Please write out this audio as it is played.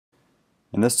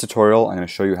In this tutorial, I'm going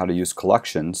to show you how to use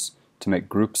collections to make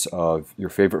groups of your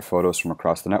favorite photos from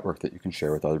across the network that you can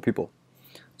share with other people.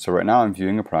 So right now I'm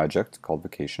viewing a project called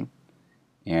Vacation,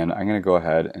 and I'm going to go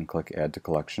ahead and click Add to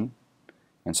Collection.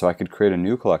 And so I could create a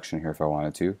new collection here if I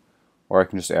wanted to, or I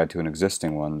can just add to an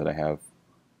existing one that I have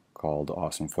called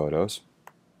Awesome Photos.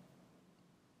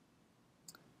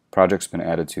 Project's been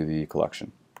added to the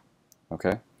collection.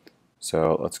 Okay,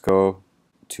 so let's go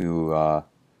to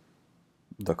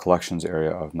the collections area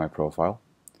of my profile,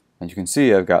 and you can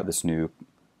see I've got this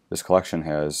collection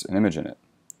has an image in it.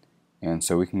 And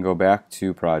so we can go back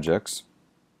to projects,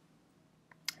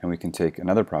 and we can take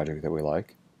another project that we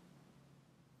like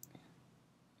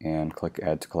and click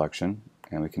Add to Collection,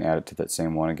 and we can add it to that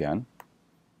same one again.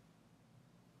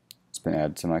 It's been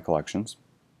added to my collections,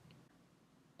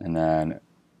 and then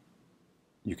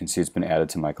you can see it's been added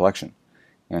to my collection.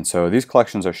 And so these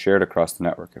collections are shared across the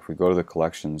network. If we go to the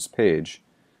collections page,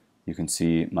 you can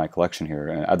see my collection here,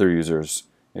 and other users,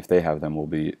 if they have them, will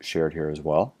be shared here as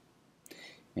well.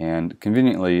 And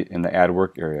conveniently, in the Add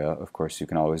Work area, of course, you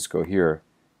can always go here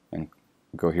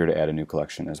to add a new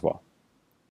collection as well.